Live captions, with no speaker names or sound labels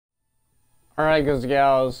Alright guys,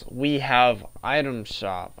 gals, we have item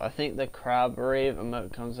shop. I think the Crab Rave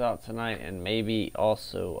emote comes out tonight, and maybe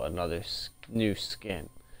also another new skin.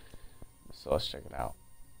 So let's check it out.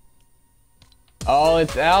 Oh,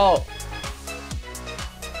 it's out!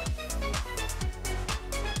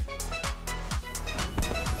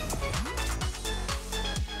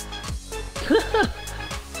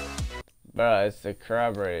 Bruh, it's the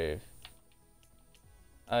Crab Rave.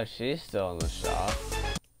 Oh, she's still in the shop.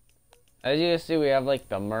 As you can see, we have like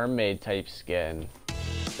the mermaid type skin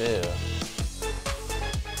too.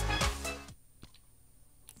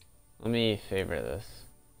 Let me favorite this.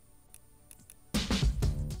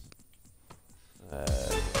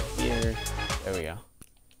 Here. There we go.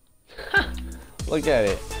 Look at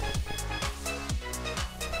it.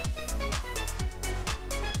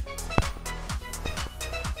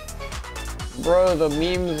 Bro, the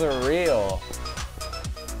memes are real.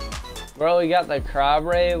 Bro, we got the Crab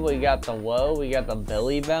Rave, we got the Whoa, we got the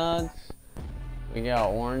Billy Bounce, we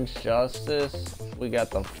got Orange Justice, we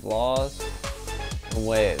got the Floss.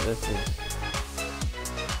 Wait, this is...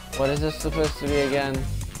 What is this supposed to be again?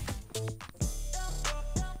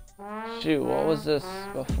 Shoot, what was this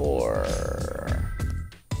before?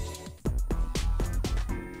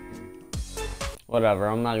 Whatever,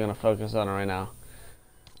 I'm not gonna focus on it right now.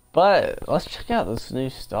 But, let's check out this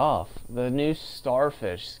new stuff. The new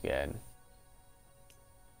Starfish skin.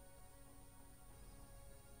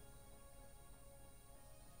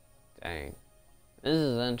 Dang. This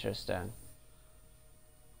is interesting.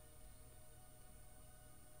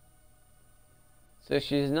 So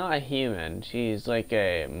she's not a human. She's like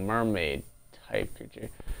a mermaid type creature.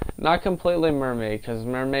 Not completely mermaid, because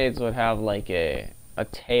mermaids would have like a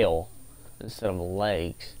tail instead of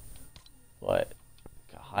legs. But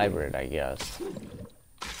a hybrid, I guess.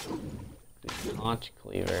 Conch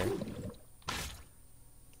Cleaver.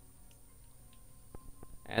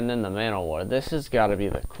 And then the Man of War. This has got to be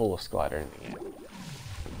the coolest glider in the game.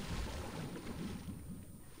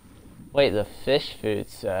 Wait, the fish food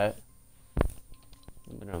set.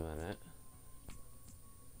 Wait a minute.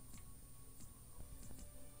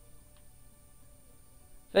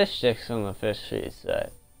 Fish sticks on the fish food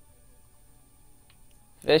set.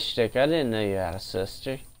 Fish stick, I didn't know you had a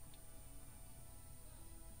sister.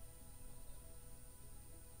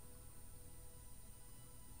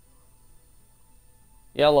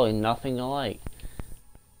 Yellow, nothing alike.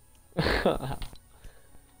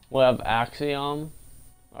 We'll have Axiom,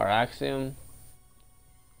 or Axiom.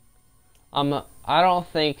 I don't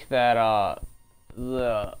think that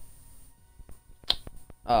the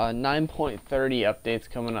 9.30 update's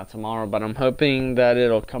coming out tomorrow, but I'm hoping that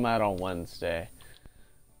it'll come out on Wednesday.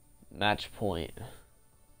 Match point.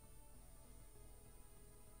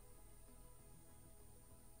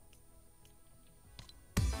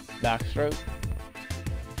 Backstroke.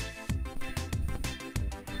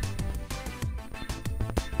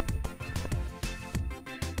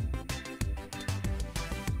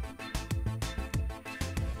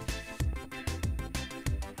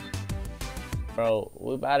 Bro,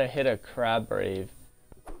 we about to hit a Crab Rave.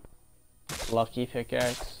 Lucky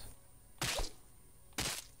pickaxe.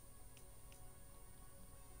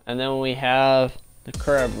 And then we have the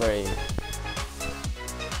Crab Rave.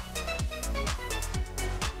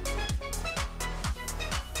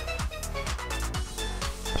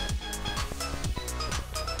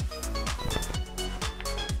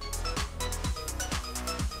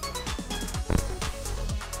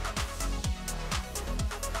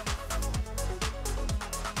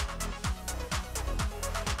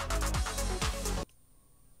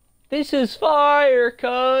 This is fire,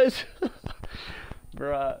 cuz!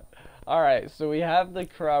 Bruh. Alright, so we have the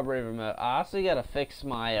Crab Rave emote. I also gotta fix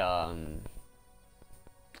my,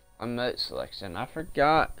 emote selection.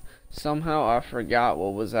 Somehow I forgot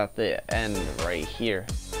what was at the end right here.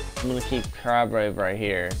 I'm gonna keep Crab Rave right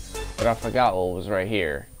here, but I forgot what was right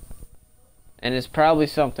here. And it's probably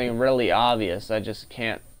something really obvious, I just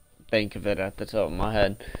can't think of it at the top of my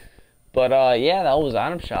head. But, yeah, that was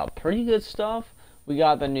item shop. Pretty good stuff. We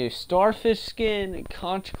got the new Starfish skin,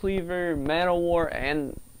 Conch Cleaver, Man of War,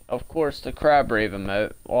 and of course the Crab Rave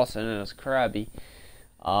emote, also known as Crabby.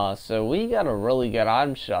 So we got a really good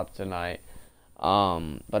item shop tonight.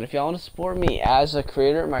 But if y'all want to support me as a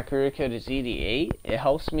creator, my creator code is Yeety. It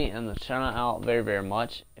helps me and the channel out very, very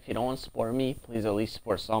much. If you don't want to support me, please at least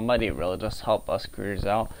support somebody. It really does help us creators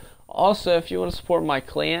out. Also, if you want to support my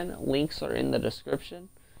clan, links are in the description.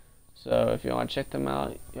 So if you want to check them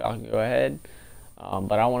out, y'all can go ahead.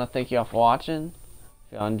 But I want to thank y'all for watching.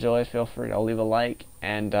 If y'all enjoyed, feel free to leave a like,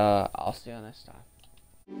 and I'll see y'all next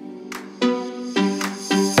time.